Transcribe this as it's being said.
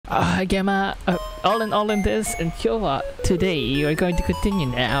Gamma, Ollen this and Kyowa. Today we're going to continue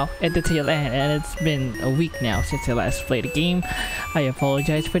now at the tail end, and it's been a week now since I last played the game. I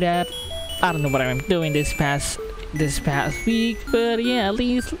apologize for that. I don't know what I'm doing this past week, but yeah, at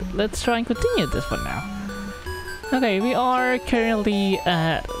least let's try and continue this one now. Okay, we are currently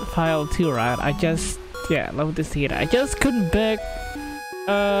at file 2, right? Love to see it. I just couldn't pick.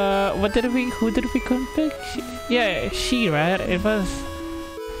 Who did we couldn't pick? She, right? It was.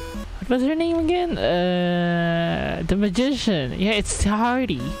 What was her name again? The magician. Yeah, it's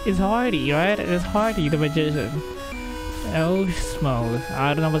Hardy. It's Hardy, right? It's Hardy, the magician. Oh, smokes.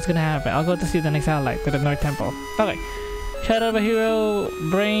 I don't know what's gonna happen. I'll go to see the next highlight to the North Temple. Okay. Shadow of a Hero,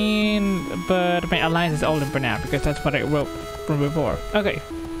 Brain, but my alliance is Ollen for now because that's what I wrote from before. Okay.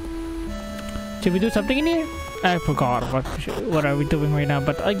 Should we do something in here? I forgot what are we doing right now,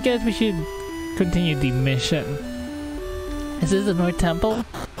 but I guess we should continue the mission. Is this the North Temple?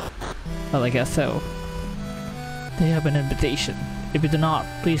 Well, I guess so. They have an invitation. If you do not,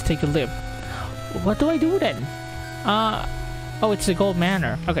 please take a leap. What do I do then? Oh, it's the Gold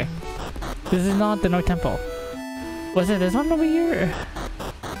Manor. Okay. This is not the North Temple. Was it this one over here?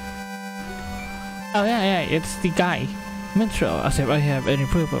 Oh yeah, it's the guy. Minstrel, as if I have any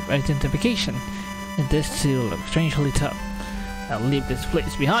proof of identification. And this too looks strangely tough. I'll leave this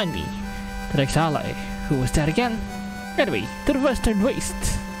place behind me. The next ally. Who was that again? Anyway, to the western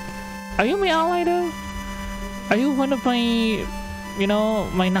waste. Are you my ally though? Are you one of my,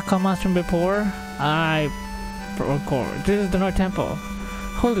 my nakamas from before? This is the North Temple.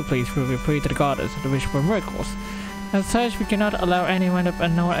 Holy place where we pray to the goddess and wish for miracles. As such, we cannot allow anyone of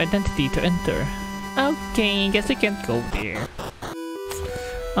unknown identity to enter. Okay, guess I can't go there.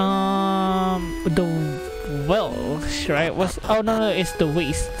 The Welsh, right? Oh no, it's the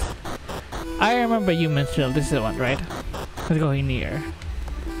waste. I remember you mentioned this is the one, right? Let's go in here.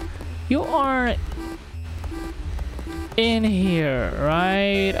 You are in here,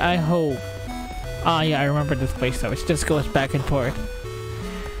 right? I hope. Yeah, I remember this place though. It just goes back and forth.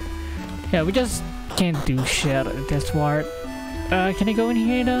 Yeah, we just can't do shit at this part. Can I go in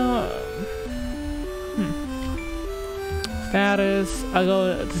here though? Status. I'll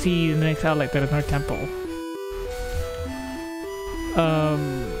go to see the next outlet to the North Temple.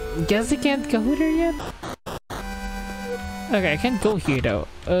 Guess I can't go there yet? Okay, I can't go here though.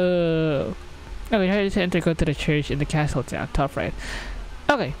 Okay, try to enter, go to the church in the castle town, top right.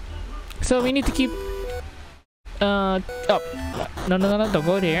 Okay, so we need to keep. No, don't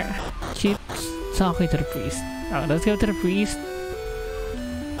go there. Keep talking to the priest. Oh, let's go to the priest.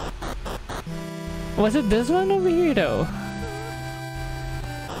 Was it this one over here though?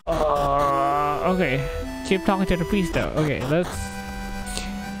 Okay. Keep talking to the priest though. Okay, let's.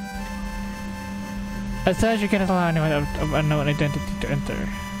 As such, you cannot allow anyone of unknown identity to enter.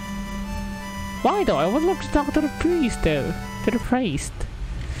 Why though? I would love to talk to the priest though. To the priest.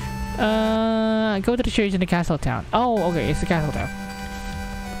 Go to the church in the castle town. Oh, okay, it's the castle town.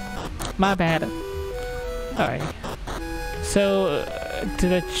 My bad. Alright. So, to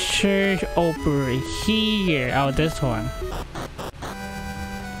the church over here. Oh, this one.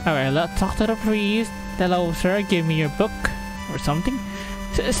 Alright, let's talk to the priest. Hello, sir. Give me your book. Or something.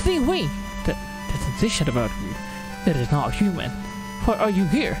 Stay away. The sensation about you. That is not human. Why are you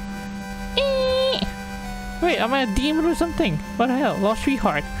here? Wait, am I a demon or something? What the hell? Lost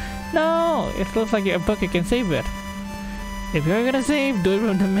sweetheart. No! It looks like a book. You can save it. If you're gonna save, do it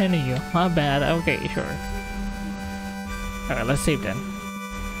from the menu. My bad. Okay, sure. Alright, let's save then.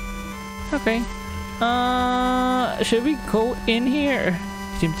 Okay. Should we go in here?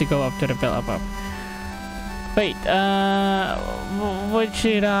 Seems to go up to the bell above. Wait, what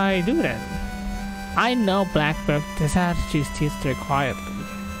should I do then? I know Blackbird. This attitude sits there quietly.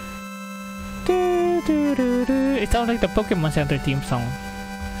 It sounds like the Pokemon Center theme song.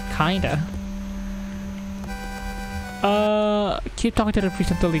 Kinda. Keep talking to the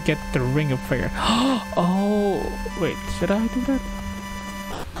priest until you get the Ring of Fire. Oh, wait, should I do that?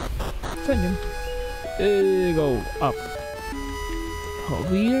 Go up.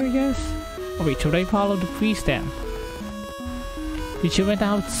 Over here, I guess? Oh wait, should I follow the priest then? Did she went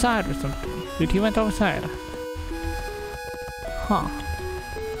outside or something? Did he went outside? Huh.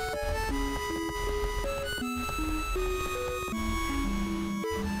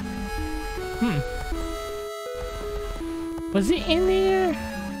 Was he in there?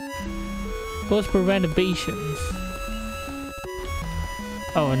 Goes for renovations.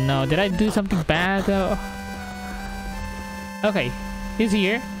 Oh no, did I do something bad though? Okay, he's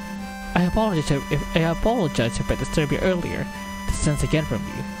here. I apologize if I disturbed you earlier. This sense again from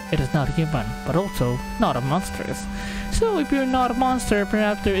you. It is not human, but also not a monstrous. So if you're not a monster,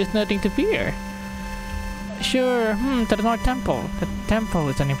 perhaps there is nothing to fear. Sure, to the North Temple. The temple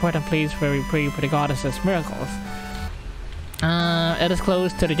is an important place where we pray for the goddess's miracles. It is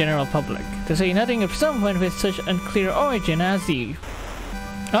closed to the general public, to say nothing of someone with such unclear origin as you.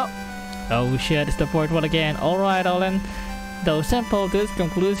 Oh shit, it's the fourth one again. Alright, Ollen. Though simple, this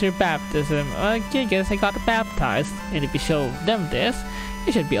concludes your baptism. Okay, guess I got baptized. And if you show them this,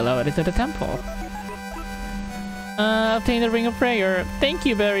 you should be allowed into the temple. Obtain the Ring of Prayer. Thank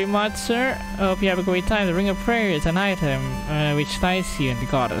you very much, sir. I hope you have a great time. The Ring of Prayer is an item which ties you and the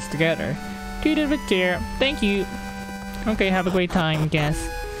goddess together. Treat it with care. Thank you. Okay, have a great time, guess.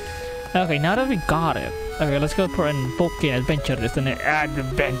 Okay, now that we got it. Okay, let's go for an invoking adventure. It's an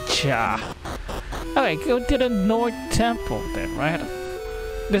adventure. Okay, go to the North Temple then, right?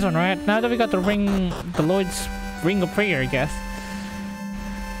 This one, right? Now that we got the ring, the Lord's Ring of Prayer, I guess.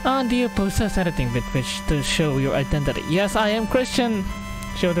 Do you possess anything with which to show your identity? Yes, I am Christian.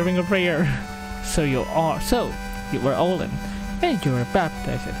 Show the Ring of Prayer. So you were Ollen, and you were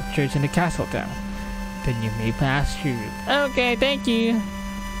baptized at the church in the castle town. Then you may pass through. Okay, thank you.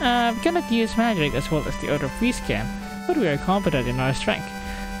 We cannot use magic as well as the other priests can, but we are competent in our strength.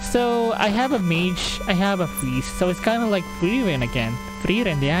 So I have a mage, I have a priest, so it's kind of like Frieren again.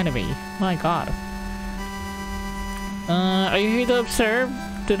 Frieren the anime. My god. Are you here to observe?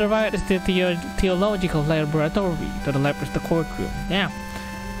 To the right is the theological laboratory, to the left is the courtroom. Yeah.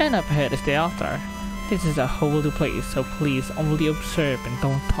 And up ahead is the altar. This is a holy place, so please only observe and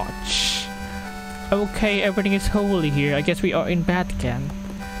don't touch. Okay, everything is holy here. I guess we are in Vatican.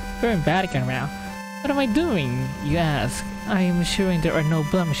 We're in Vatican now. What am I doing, you ask? I am assuring there are no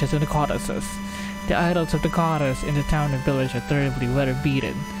blemishes on the goddesses. The idols of the goddess in the town and village are terribly weather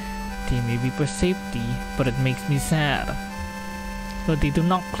beaten. They may be for safety, but it makes me sad. So they do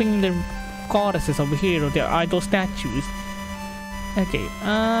not clean their goddesses over here or their idol statues. Okay,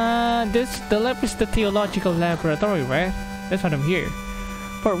 the lab is the theological laboratory, right? That's what I'm here.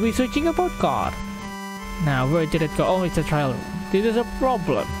 For researching about God. Now, where did it go? Oh, it's a trial room. This is a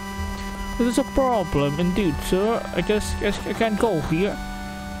problem. This is a problem indeed, sir. I can't go here.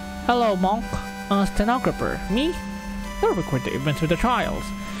 Hello, monk. Stenographer. Me? You'll record the events of the trials.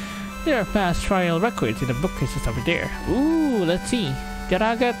 There are past trial records in the bookcases over there. Ooh, let's see. Did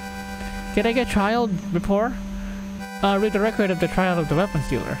I get trial before? Read the record of the trial of the weapons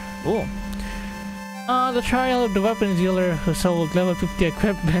dealer. Ooh. The trial of the weapons dealer who sold level 50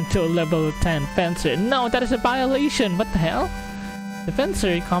 equipment to a level 10 fencer. No, that is a violation. What the hell? The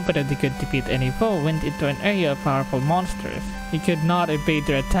fencer competently could defeat any foe went into an area of powerful monsters. He could not evade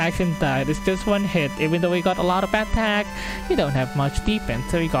their attacks and died. It's just one hit. Even though he got a lot of attack, he don't have much defense,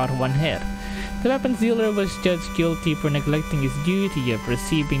 so he got one hit. The weapons dealer was judged guilty for neglecting his duty of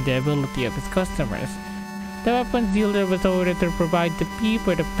receiving the ability of his customers. The weapons dealer was ordered to provide the fee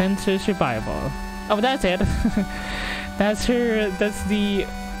for the fencer's survival. Oh, that's it. That's the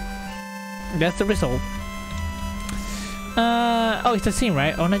result. Oh, it's the same,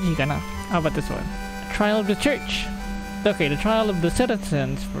 right? Oh, naji ka na. How about this one? Trial of the church. Okay, the trial of the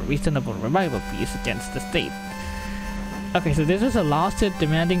citizens for reasonable revival fees against the state. Okay, so this is a lawsuit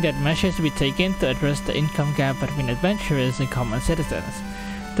demanding that measures be taken to address the income gap between adventurers and common citizens.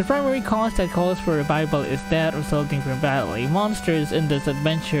 The primary cause that calls for revival is that resulting from battling monsters, and thus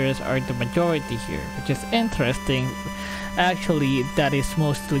adventurers are the majority here, which is interesting. Actually, that is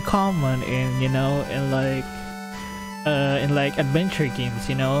mostly common in, in like adventure games,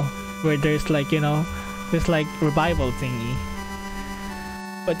 where there's like revival thingy,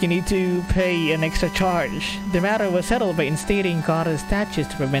 but you need to pay an extra charge. The matter was settled by instating goddess statues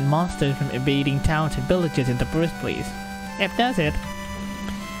to prevent monsters from invading towns and villages in the first place. Yep, that's it.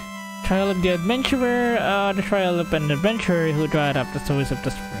 Trial of the adventurer. The trial of an adventurer who dried up the source of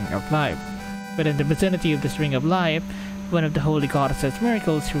the spring of life. Within the vicinity of the spring of life, one of the holy goddess's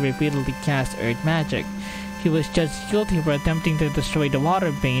miracles, who repeatedly cast earth magic. He was judged guilty for attempting to destroy the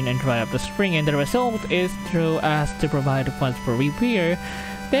water vein and dry up the spring, and the result is, through asked to provide funds for repair,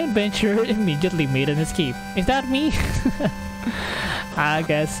 the adventurer immediately made an escape. Is that me? I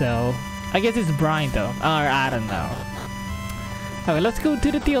guess so. I guess it's Brian though, or I don't know. Okay, let's go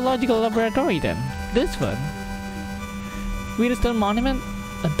to the theological laboratory then. This one. Wheatstone Monument.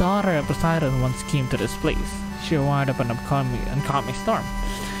 A daughter of Poseidon once came to this place. She wired up an oncoming storm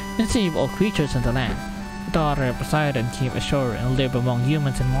and saved all creatures in the land. The daughter of Poseidon came ashore and lived among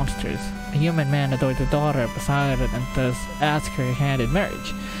humans and monsters. A human man adored the daughter of Poseidon and thus asked her hand in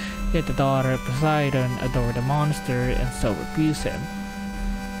marriage. Yet the daughter of Poseidon adored the monster and so refused him.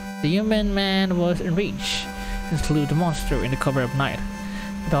 The human man was enraged and slew the monster in the cover of night.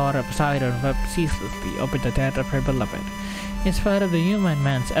 daughter of Poseidon, wept ceaselessly over the death of her beloved. In spite of the human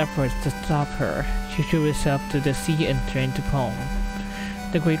man's efforts to stop her, she threw herself to the sea and turned to foam.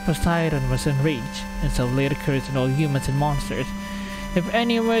 The great Poseidon was enraged, and so laid a curse on all humans and monsters. If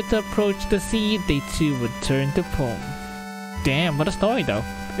any were to approach the sea, they too would turn to foam. Damn, what a story though.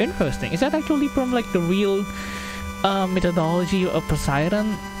 Interesting. Is that actually from like the real methodology of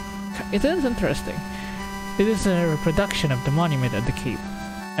Poseidon? It is interesting. It is a reproduction of the monument at the cape.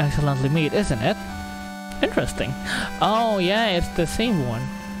 Excellently made, isn't it? Interesting. Oh yeah, it's the same one.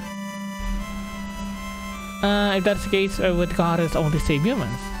 If that's the case, would goddess only save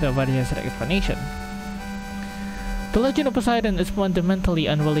humans? Nobody has an explanation. The legend of Poseidon is fundamentally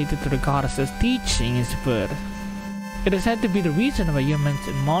unrelated to the goddess's teachings, but it is said to be the reason why humans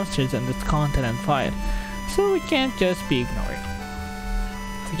and monsters on this continent fight, so it can't just be ignored.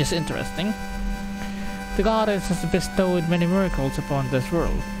 Which is interesting. The goddess has bestowed many miracles upon this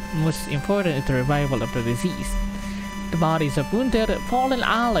world. Most important is the revival of the deceased. The bodies of wounded, fallen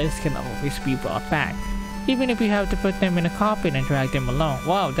allies can always be brought back, even if you have to put them in a coffin and drag them along.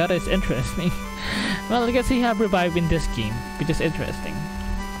 Wow, that is interesting. Well, I guess we have revived in this game, which is interesting.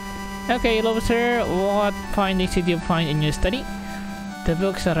 Okay, hello sir, what findings did you find in your study? The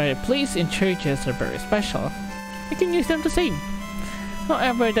books that are placed in churches are very special. You can use them to save.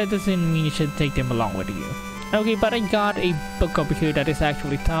 However, that doesn't mean you should take them along with you. Okay, but I got a book over here that is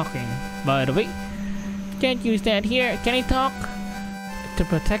actually talking. By the way, can't use that here. Can I talk? To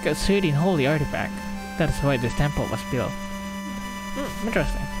protect a certain holy artifact. That's why this temple was built.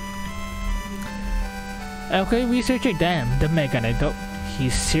 Interesting. Okay, researcher Dan, the Mega Knight.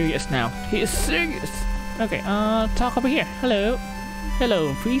 He's serious now. He is serious. Okay, talk over here. Hello.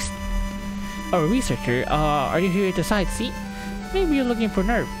 Hello, priest. Or researcher, are you here to sightsee? Maybe you're looking for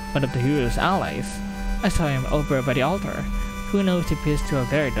Nerv, one of the hero's allies. I saw him over by the altar. Who knows if he's still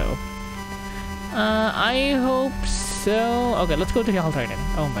there though? I hope so. Okay, let's go to the altar then.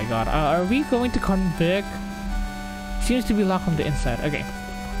 Oh my god, are we going to come back? Seems to be locked from the inside. Okay.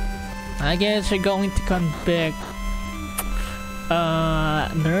 I guess we're going to come back.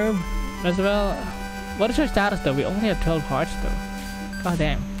 Nerv as well. What is your status though? We only have 12 hearts though. God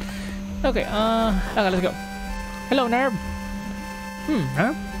damn. Okay, okay, let's go. Hello, Nerv.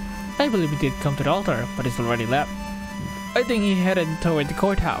 Nerv? I believe he did come to the altar, but he's already left. I think he headed toward the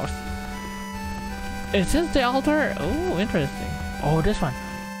courthouse. Is this the altar? Oh, interesting. Oh, this one.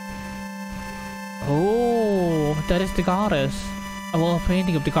 Oh, that is the goddess. A wall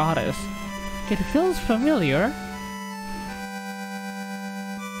painting of the goddess. It feels familiar.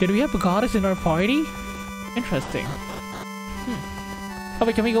 Did we have a goddess in our party? Interesting. Oh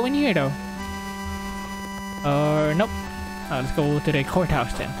wait, can we go in here though? Nope. Let's go to the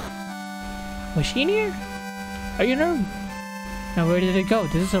courthouse then. Was she in here? Are you Nerv? Now where did it go?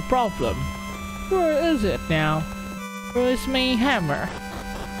 This is a problem. Where is it now? Where is my hammer?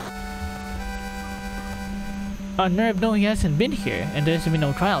 Nerv, no, he hasn't been here, and there's been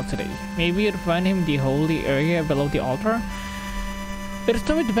no trial today. Maybe you'd find him in the holy area below the altar? It is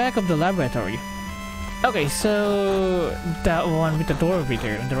toward the back of the laboratory. Okay, so that one with the door over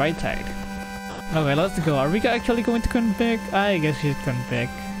there on the right side. Okay, let's go. Are we actually going to come back? I guess she's come back.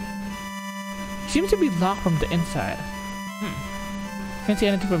 Seems to be locked from the inside. Can't see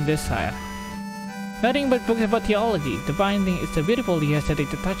anything from this side. Nothing but books about theology. The binding is so beautiful you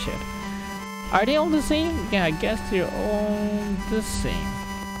hesitate to touch it. Are they all the same? Yeah, I guess they're all the same.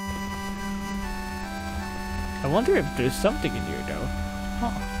 I wonder if there's something in here though.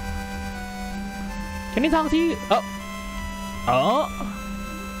 Huh. Can he talk to you? Oh! Oh!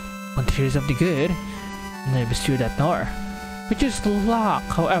 Want to hear something good? Never through that door. Which is locked,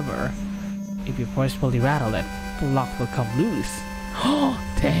 however. If you forcefully rattle it, the lock will come loose. Oh,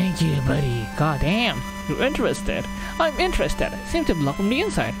 thank you, buddy. God damn, you're interested. I'm interested. Seems to be locked from the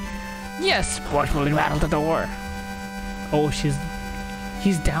inside. Yes, forcefully rattle the door. Oh,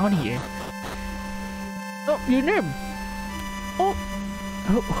 he's down here. Oh, you're Nerv. Oh,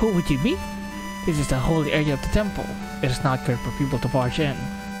 who would you be? This is the holy area of the temple. It is not good for people to barge in.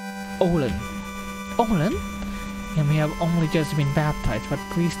 Ollen. Ollen? You may have only just been baptized, but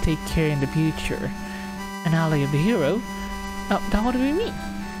please take care in the future. An ally of the hero? That would be me.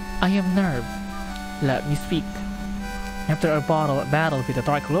 I am Nerv. Let me speak. After our battle with the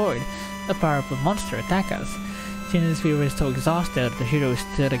Dark Lord, a powerful monster attacked us. Since we were so exhausted, the hero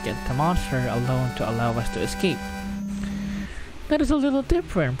stood against the monster alone to allow us to escape. That is a little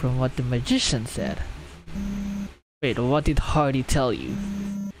different from what the magician said. Wait, what did Hardy tell you?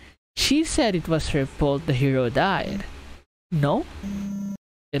 She said it was her fault the hero died. No?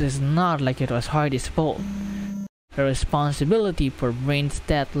 It is not like it was Hardy's fault. The responsibility for Brain's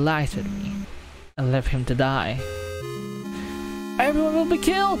death lies with me. I left him to die. Everyone will be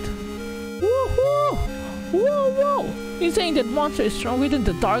killed! Woohoo! Whoa, whoa! You're saying that monster is stronger than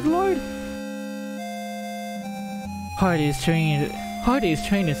the Dark Lord? Hardy is trained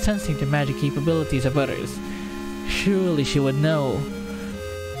in sensing the magic capabilities of others. Surely she would know.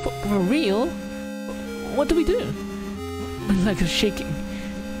 For real? What do we do? My legs are shaking.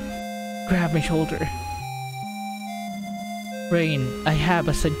 Grab my shoulder. Rain, I have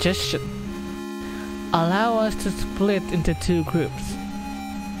a suggestion. Allow us to split into 2 groups.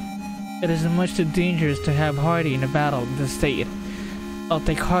 It is much too dangerous to have Hardy in a battle in this state. I'll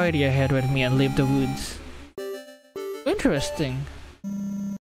take Hardy ahead with me and leave the woods. Interesting.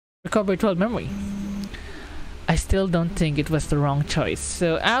 Recover 12 memory. I still don't think it was the wrong choice.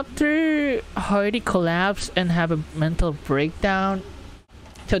 So after Hardy collapsed and have a mental breakdown,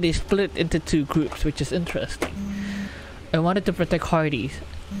 so they split into 2 groups, which is interesting. I wanted to protect Hardy,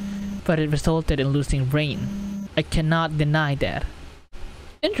 but it resulted in losing Brain. I cannot deny that.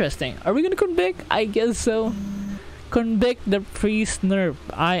 Interesting. Are we gonna convict? I guess so. Convict the priest Nerf.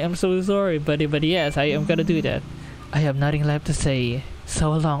 I am so sorry, buddy, but yes, I am gonna do that. I have nothing left to say.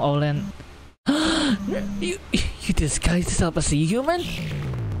 So long, Ollen. you disguised yourself as a human?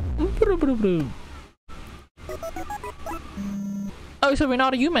 Oh, so we're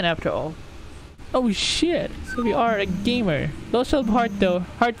not a human after all. Oh shit, so we are a gamer. Lost of heart though.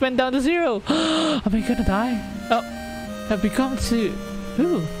 Heart went down to 0. Am I gonna die? Oh, have become to...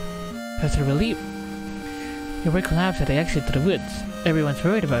 Ooh, that's a relief. You were collapsed at the exit to the woods. Everyone's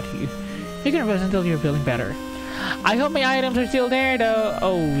worried about you. You can rest until you're feeling better. I hope my items are still there though.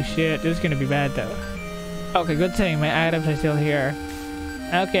 Oh shit, this is gonna be bad though. Okay, good thing my items are still here.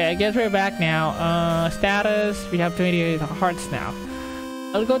 Okay, I guess we're back now. Status, we have 28 hearts now.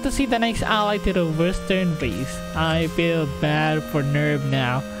 I'll go to see the next ally to the western base. I feel bad for Nerve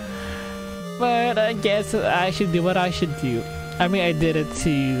now. But I guess I should do what I should do. I mean, I did it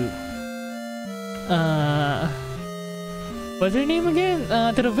to... what's her name again?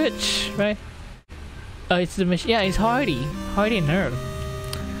 To the witch, right? It's the machine. Yeah, it's Hardy. Hardy and Nerve.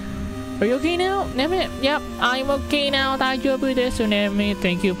 Are you okay now, Nemi? Yep, I'm okay now. Thank you for this, Nemi.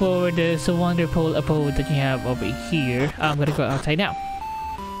 Thank you for this wonderful abode that you have over here. I'm gonna go outside now.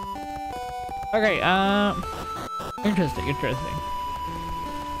 Okay, interesting.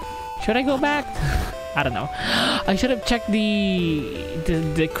 Should I go back? I don't know. I should have checked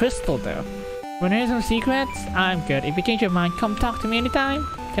the crystal though. When there's some secrets, I'm good. If you change your mind, come talk to me anytime.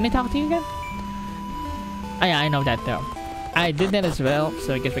 Can I talk to you again? Oh, yeah, I know that though. I did that as well,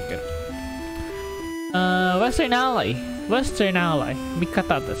 so I guess we're good. Western Ally.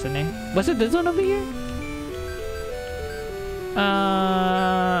 Mikata doesn't it? Was it this one over here?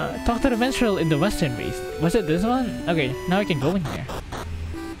 Talk to the minstrel in the western base. Was it this one? Okay, now I can go in here.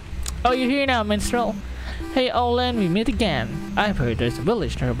 Oh, you're here now, minstrel. Hey, Ollen, we meet again. I've heard there's a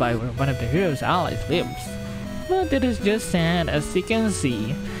village nearby where one of the hero's allies lives. But it is just sand, as you can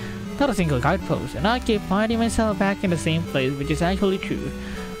see. Not a single guidepost, and I keep finding myself back in the same place, which is actually true.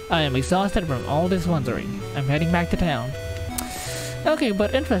 I am exhausted from all this wandering. I'm heading back to town. Okay,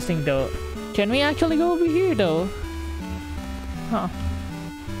 but interesting though. Can we actually go over here though? Huh.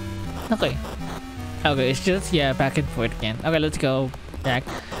 Okay. Okay, it's just, yeah, back and forth again. Okay, let's go back.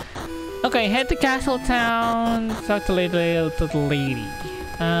 Okay, head to Castle Town. Talk to the lady.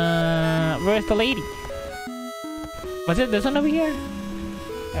 Where's the lady? Was it this one over here?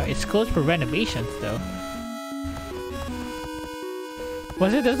 Oh, it's closed for renovations though.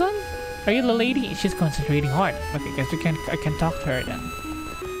 Was it this one? Are you the lady? She's concentrating hard. Okay, guess I can talk to her then.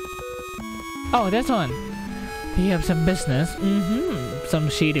 Oh, this one. Do you have some business? Some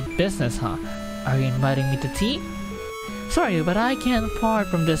shady business, huh? Are you inviting me to tea? Sorry, but I can't part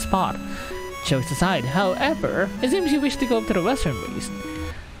from this spot. Jokes aside, however, it seems you wish to go up to the western base.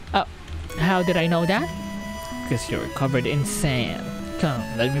 How did I know that? Because you're covered in sand. Come,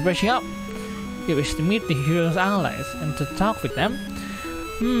 let me brush you up. You wish to meet the hero's allies and to talk with them?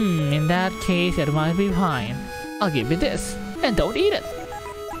 In that case, it might be fine. I'll give you this, and don't eat it.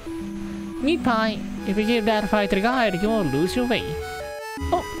 Meat pie. If you give that fighter a guide, you won't lose your way.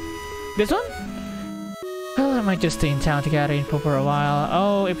 Oh, this one? Well, I might just stay in town to gather info for a while.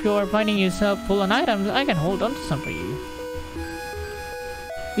 Oh, if you are finding yourself full on items, I can hold on to some for you.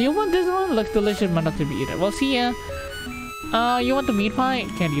 Do you want this one? Looks delicious, but not to be eaten. Well, see ya. You want the meat pie?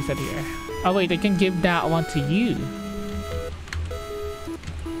 Can't use it here. Oh wait, I can give that one to you.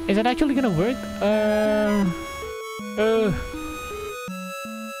 Is it actually gonna work?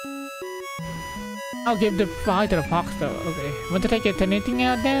 I'll give the pie to the fox though. Okay. Want to take anything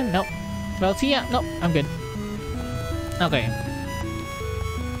out then? Nope. Well, see ya. Nope. I'm good. Okay.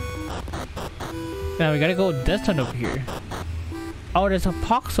 Now we gotta go this one over here. Oh, there's a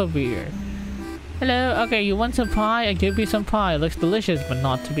box over here. Hello, okay, you want some pie? I give you some pie. It looks delicious, but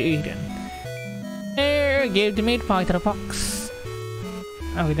not to be eaten. Here, give the meat pie to the box.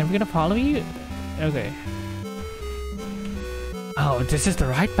 Okay, then we're gonna follow you. Okay. Oh, this is the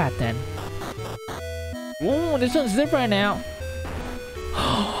right path then. Oh, this one's different now.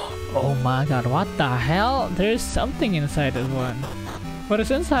 Oh my god, what the hell? There's something inside this one. What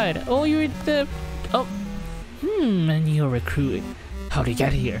is inside? Oh, you're the... Oh. And you're a recruit. How'd you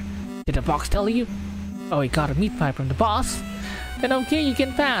get here? Did the box tell you? Oh, you got a meat pie from the boss? Then okay, you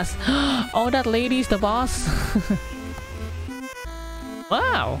can pass. Oh, that lady's the boss?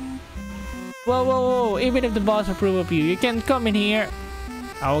 Wow. Whoa, whoa, whoa. Even if the boss approve of you, you can come in here.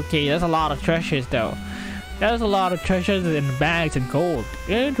 Okay, that's a lot of treasures though. There's a lot of treasures in bags and gold.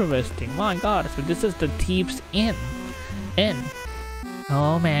 Interesting. My god, so this is the Thieves' Inn.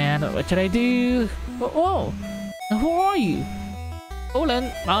 Oh man, what should I do? Whoa, now who are you?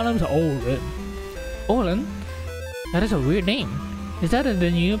 Ollen. My name's Ollen. Ollen? That is a weird name. Is that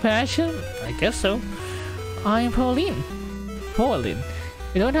the new passion? I guess so. I am Pauline. Pauline.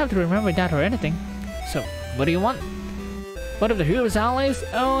 You don't have to remember that or anything. So, what do you want? One of the hero's allies?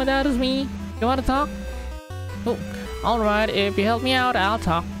 Oh, that is me. You want to talk? Oh, alright, if you help me out, I'll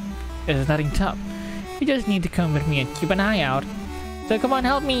talk. There's nothing tough. You just need to come with me and keep an eye out. So come on,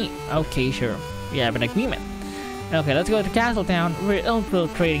 help me. Okay, sure. We have an agreement. Okay, let's go to Castle Town. We're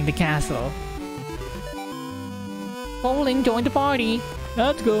infiltrating the castle. Ollen, join the party.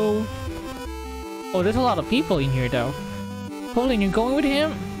 Let's go. Oh, there's a lot of people in here though. Ollen, you're going with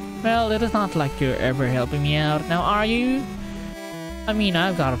him? Well, it is not like you're ever helping me out. Now, are you? I mean,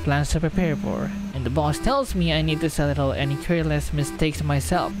 I've got plans to prepare for, and the boss tells me I need to settle any careless mistakes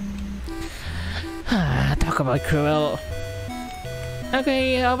myself. Talk about cruel.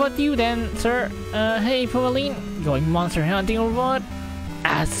 Okay, how about you then, sir? Hey, Pauline, going monster hunting or what?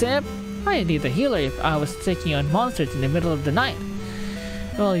 Asip? I need a healer if I was taking on monsters in the middle of the night.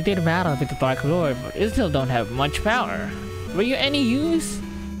 Well, you did battle with the Dark Lord, but you still don't have much power. Were you any use?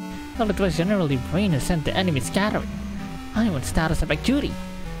 Well, it was generally brain and sent the enemy scattering. I want status of duty.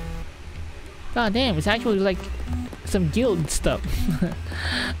 God damn, it's actually like some guild stuff.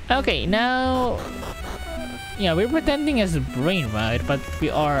 Okay, now... Yeah, we're pretending as a brain, right? But we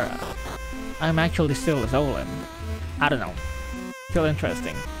are... I'm actually still as Ollen. I don't know. Feel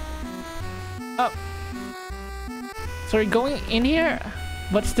interesting. Oh. So we're going in here?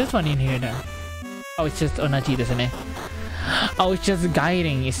 What's this one in here now? Oh, it's just Onaji, isn't it? Oh, it's just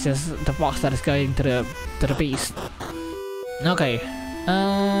guiding. It's just the box that is guiding to the base. Okay.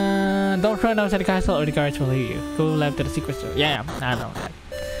 Don't run outside the castle or the guards will hear you. Go left to the secret store. Yeah, I know that.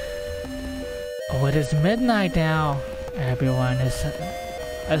 Oh, it is midnight now. Everyone is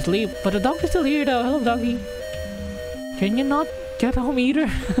asleep, but the dog is still here though. Hello, doggy. Can you not get home either?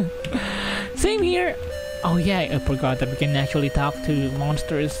 Same here. Oh yeah, I forgot that we can actually talk to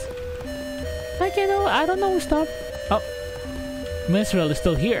monsters. Like, you know, I don't know stuff. Oh, Minstrel is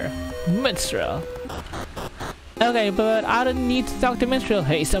still here. Minstrel. Okay, but I don't need to talk to Minstrel.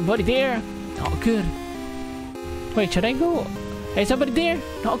 Hey, somebody there? Not good. Wait, should I go? Hey, somebody there?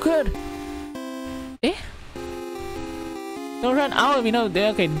 Not good. Eh? Don't run. Oh, we know.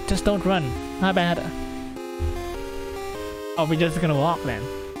 Okay, just don't run. My bad. Oh, we're just gonna walk then.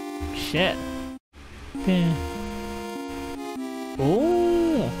 Shit. Okay.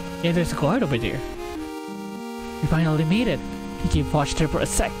 Oh, yeah, there's a guard over there. We finally made it. You keep watch there for a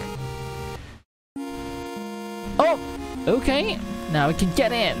sec. Oh, okay. Now we can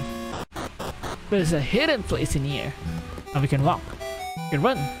get in. There's a hidden place in here. Now we can walk. We can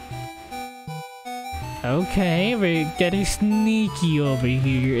run. Okay, we're getting sneaky over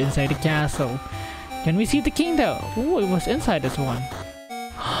here inside the castle. Can we see the king though? Oh, it was inside this one.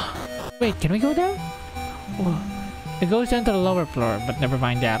 Wait, can we go down? Oh, it goes down to the lower floor, but never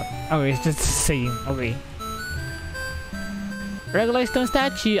mind that. Oh, it's just the same. Okay. Regular stone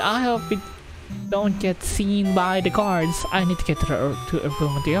statue. I hope it don't get seen by the guards. I need to get to a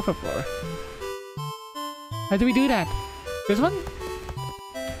room on the upper floor. How do we do that? This one?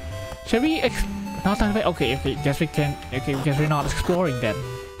 Should we not that way? Okay, okay, guess we can. Okay, guess we're not exploring then.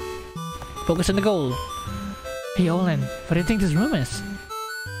 Focus on the goal. Hey Ollen, what do you think this room is?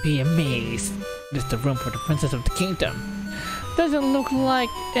 Be amazed. This is the room for the princess of the kingdom. Doesn't look like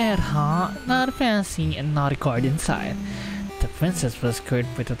it, huh? Not fancy and not a guard inside. The princess was cured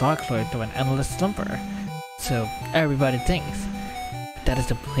with the Dark Lord to an endless slumber. So everybody thinks. But that is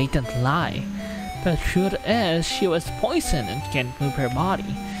a blatant lie. The truth is she was poisoned and can't move her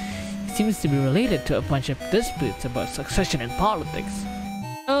body. seems to be related to a bunch of disputes about succession in politics.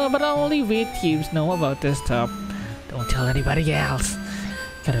 But only we thieves know about this stuff. Don't tell anybody else.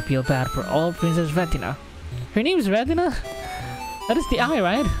 Gotta feel bad for all Princess Retina. Her name's Retina? That is the eye,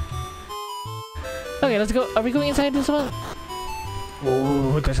 right? Okay, let's go. Are we going inside this one?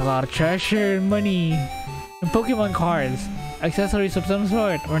 Oh, there's a lot of treasure and money. And Pokemon cards. Accessories of some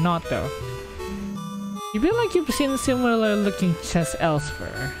sort, or not though. You feel like you've seen similar looking chests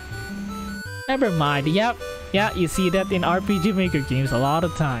elsewhere. Never mind. Yep. Yeah, you see that in RPG Maker games a lot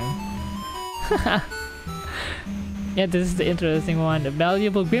of time. Yeah, this is the interesting one. The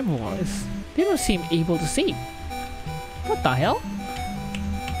valuable grimoires. They don't seem able to see. What the hell?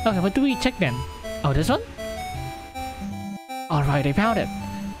 Okay, what do we check then? Oh, this one? Alright, I found it.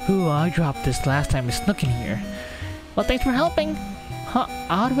 Ooh, I dropped this last time I snuck in here. Well, thanks for helping. Huh,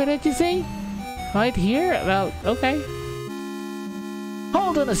 out of it, did you say? Right here? Well, okay.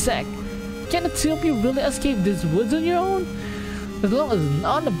 Hold on a sec. Can the two of you really escape these woods on your own? As long as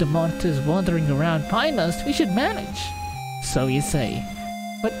none of the monsters wandering around find us, we should manage. So you say.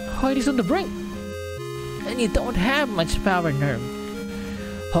 But Heidi's on the brink. And you don't have much power, Nerve.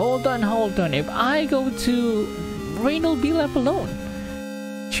 Hold on. If I go to... Rain will be left alone.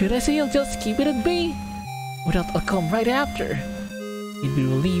 Should I say I'll just keep it at bay? Without I'll come right after. You'd be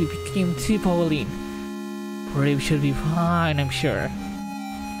relieved if you came to Pauline. Brave should be fine, I'm sure.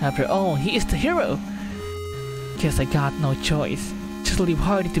 After all, he is the hero. Guess I got no choice. Just leave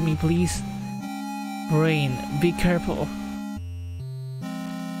Hardy to me, please. Rain, be careful.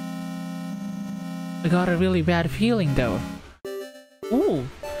 I got a really bad feeling though. Ooh.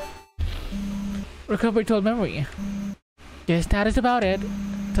 Recovered to old memory. Guess that is about it.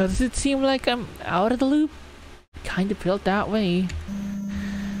 Does it seem like I'm out of the loop? Kinda felt that way.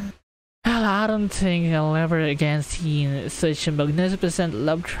 Well, I don't think I'll ever again see such a magnificent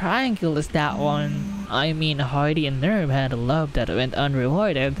love triangle as that one. I mean, Hardy and Nerve had a love that went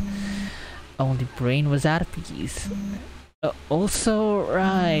unrewarded. Only Brain was at peace. Also,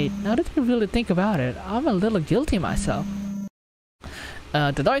 right, now that I really think about it, I'm a little guilty myself.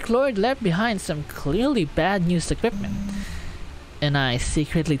 The Dark Lord left behind some clearly bad news equipment, and I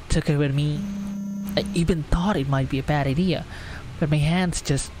secretly took it with me. I even thought it might be a bad idea, but my hands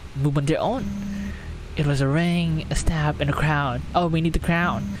just moved on their own. It was a ring, a staff, and a crown. Oh, we need the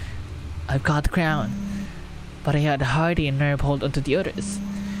crown. I've got the crown, but I had Hardy and Nerve hold onto the others.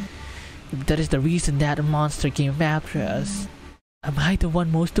 If that is the reason that monster came after us, am I the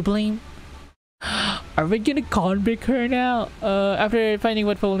one most to blame? Are we gonna convict her now? After finding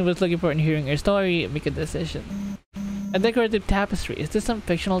what Pauline was looking for and hearing her story, make a decision. A decorative tapestry. Is this some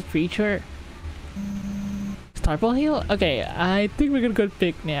fictional creature? Starple Hill? Okay, I think we're gonna go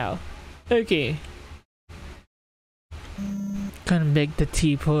pick now. Okay. Convict the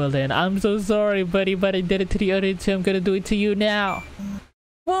T-Pauline. I'm so sorry, buddy, but I did it to the other two. I'm gonna do it to you now.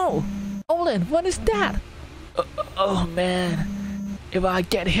 Whoa! Ollen, what is that? Oh man. If I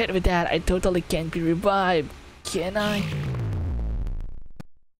get hit with that, I totally can't be revived. Can I?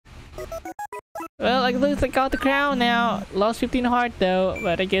 Well, at least I got the crown now. Lost 15 heart though,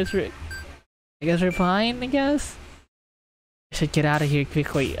 but I guess we're fine, I guess. I should get out of here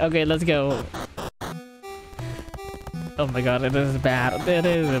quickly. Okay, let's go. Oh my god, it is bad. It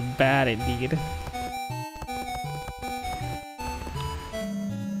is bad indeed.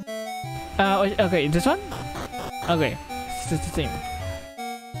 Okay, this one? Okay, it's just the same.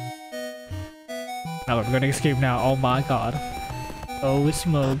 Oh, we're gonna escape now. Oh my god. Oh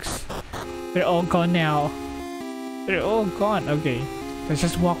smokes. They're all gone now. They're all gone. Okay, let's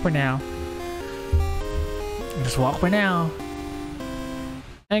just walk for now. Just walk for now.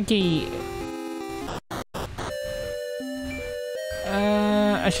 Okay.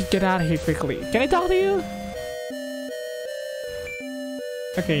 I should get out of here quickly. Can I talk to you?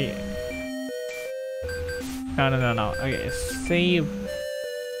 Okay. No. Okay, save.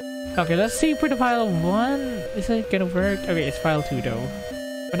 Okay, let's save for the file 1. Is it gonna work? Okay, it's file 2 though.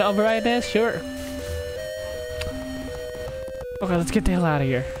 Wanna override this? Sure. Okay, let's get the hell out of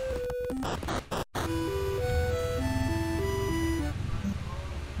here.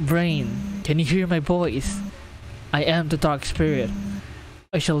 Brain, can you hear my voice? I am the Dark Spirit.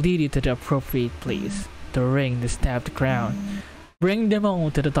 I shall lead you to the appropriate place. The ring, the staff, the crown. Bring them all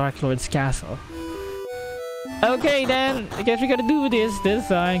to the Dark Lord's castle. Okay then, I guess we gotta do this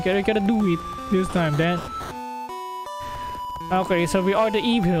time. We gotta do it this time then. Okay, so we are the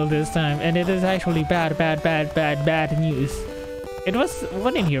evil this time, and it is actually bad news. It was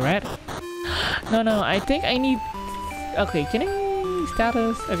one in here, right? No, I think I need... Okay, can I...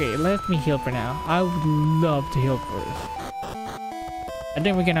 status? Okay, let me heal for now. I would love to heal first. I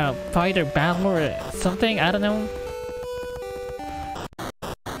think we're gonna fight or battle or something. I don't know.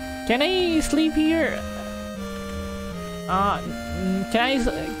 Can I sleep here?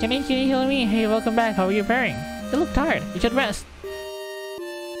 Can you heal me? Hey, welcome back. How are you faring? You look tired. You should rest.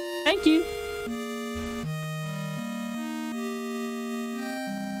 Thank you.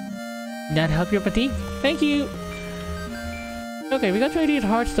 That help your fatigue? Thank you. Okay, we got 28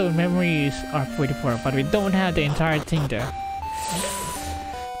 Hearthstone memories are 44, but we don't have the entire thing there.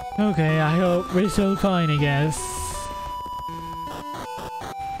 Okay, I hope we're still fine, I guess.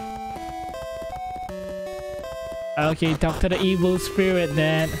 Okay, talk to the evil spirit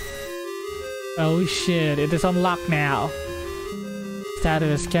then. Oh shit, it is unlocked now.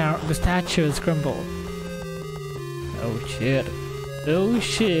 The statue is crumbled. Oh shit. Oh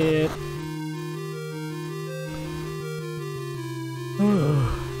shit.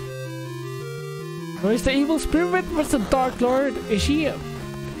 Where's the evil spirit? Where's the Dark Lord? Is he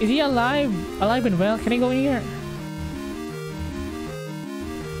alive? Alive and well? Can I go in here?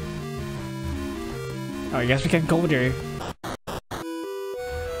 Oh, I guess we can go there.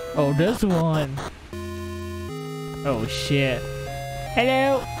 Oh, this one. Oh shit.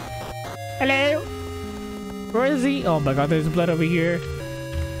 Hello? Hello? Where is he? Oh my god, there's blood over here.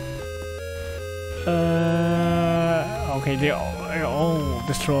 Okay, they're all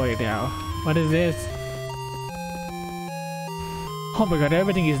destroyed now. What is this? Oh my god,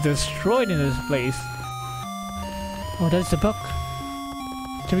 everything is destroyed in this place. Oh, that's the book.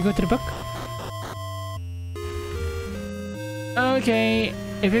 Shall we go to the book? Okay,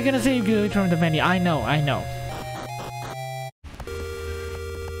 if you're gonna save good from the menu, I know.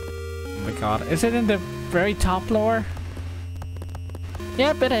 Oh my god, is it in the very top floor?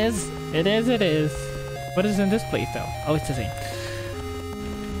 Yep, it is. It is. What is in this place though? Oh, it's the same.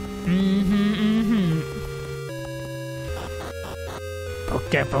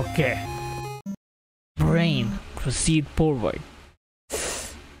 Poke. Brain, proceed forward.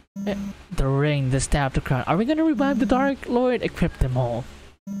 The ring, the staff, the crown. Are we gonna revive the Dark Lord? Equip them all.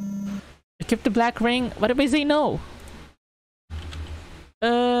 Equip the black ring? What if I say no?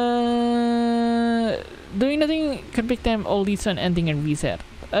 Doing nothing could pick them all leads to an ending and reset.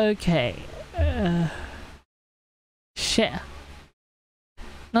 Okay. Shit.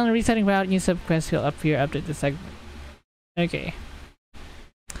 Non-resetting route, new subquest will appear after the segment. Okay.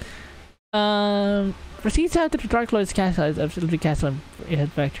 Proceed south to the Dark Lord's castle. It's absolutely castle and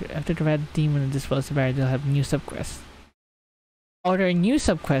head back to after the red demon and dispose the barrier. They'll have new subquests. Are there new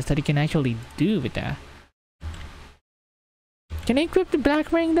subquests that you can actually do with that? Can I equip the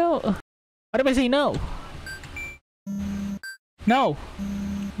black ring though? What if I say no? No!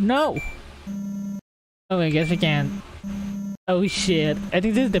 Oh, I guess we can't. Oh shit, I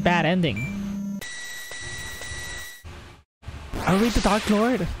think this is the bad ending. Are we the Dark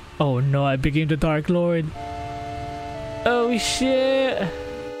Lord? Oh no, I became the Dark Lord. Oh shit.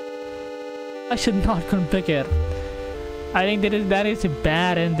 I should not pick it. I think that is a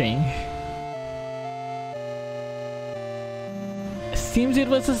bad ending. Seems it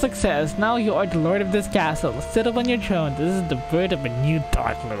was a success. Now you are the Lord of this castle. Sit up on your throne. This is the birth of a new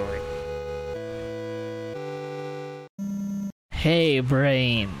Dark Lord. Hey,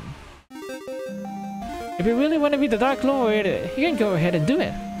 Brain. If you really want to be the Dark Lord, you can go ahead and do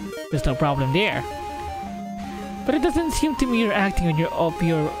it. There's no problem there. But it doesn't seem to me you're acting on your own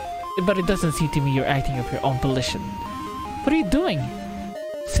volition. What are you doing?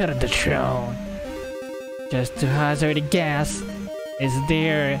 Sit on the throne. Just to hazard a guess. Is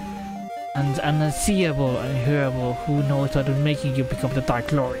there an unseeable and unhearable who knows what is making you become the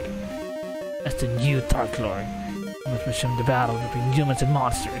Dark Lord? As the new Dark Lord, you must resume the battle between humans and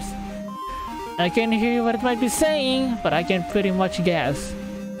monsters. I can't hear what it might be saying, but I can pretty much guess.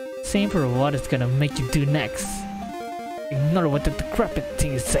 Same for what it's gonna make you do next. Ignore what the decrepit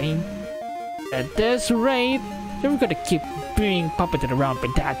thing is saying. At this rate, you're gonna keep being puppeted around by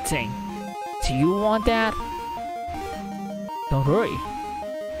that thing. Do you want that? Don't worry.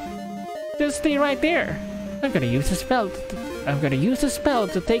 Just stay right there. I'm gonna use a spell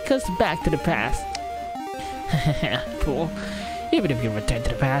to take us back to the past. Fool. Even if you return to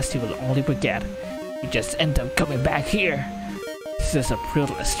the past, you will only forget. You just end up coming back here. This is a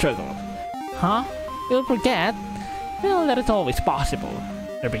fruitless struggle. Huh? You'll forget? Well, that is always possible.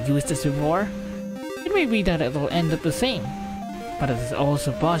 Never used this before. It may be that it will end up the same. But it is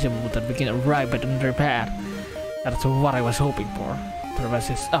also possible that we can arrive at another path. That's what I was hoping for. The rest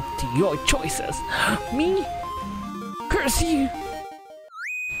is up to your choices. Me? Curse you!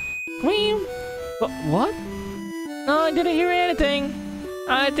 Cream? What? No, I didn't hear anything.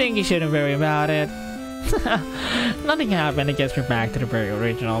 I think you shouldn't worry about it. Nothing happened. I guess we're back to the very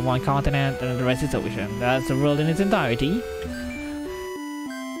original. One continent and the rest is ocean. That's the world in its entirety.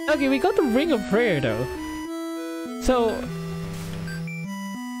 Okay, we got the Ring of Prayer though. So...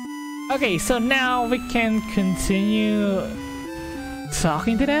 okay, so now we can continue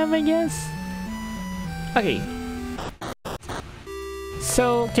talking to them, I guess? Okay.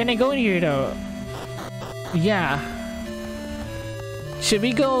 So, can I go in here though? Yeah. Should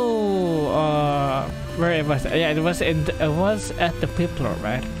we go, where it was? Yeah, it was at the Pipler,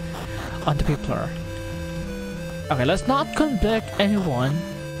 right? On the Pipler. Okay, let's not convict anyone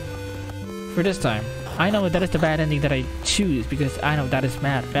for this time. I know that is the bad ending that I choose because I know that is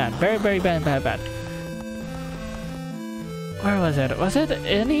bad. Very, very bad. Where was it? Was it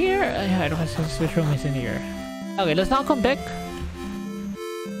in here? Yeah, it was. This room is in here. Okay, let's not come back.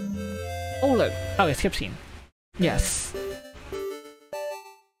 Oh, look. Okay, skip scene. Yes.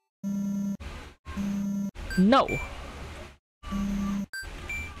 No.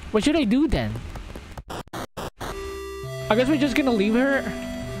 What should I do then? I guess we're just gonna leave her.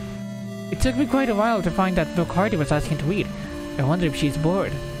 It took me quite a while to find that book Hardy was asking to read. I wonder if she's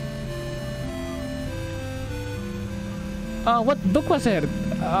bored. What book was it?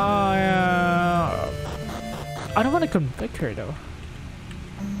 I don't want to convict her though.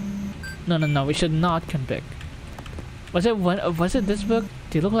 No, we should not convict. Was it this book?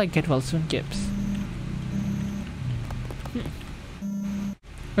 They look like Get Well Soon gifts.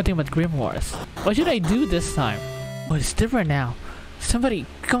 Nothing but grimoires. What should I do this time? Oh, it's different now. Somebody,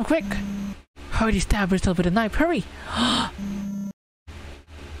 come quick! Hardy stabbed herself with a knife. Hurry!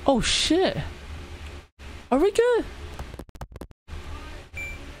 Oh shit! Are we good?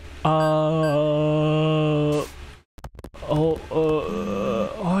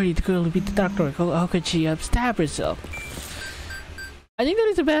 Hardy could only be the doctor. How could she have stabbed herself? I think that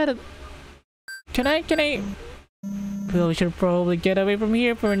is a bad. Can I? Well, we should probably get away from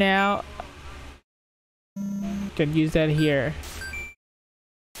here for now. Can use that here.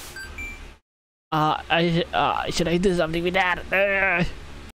 Should I do something with that?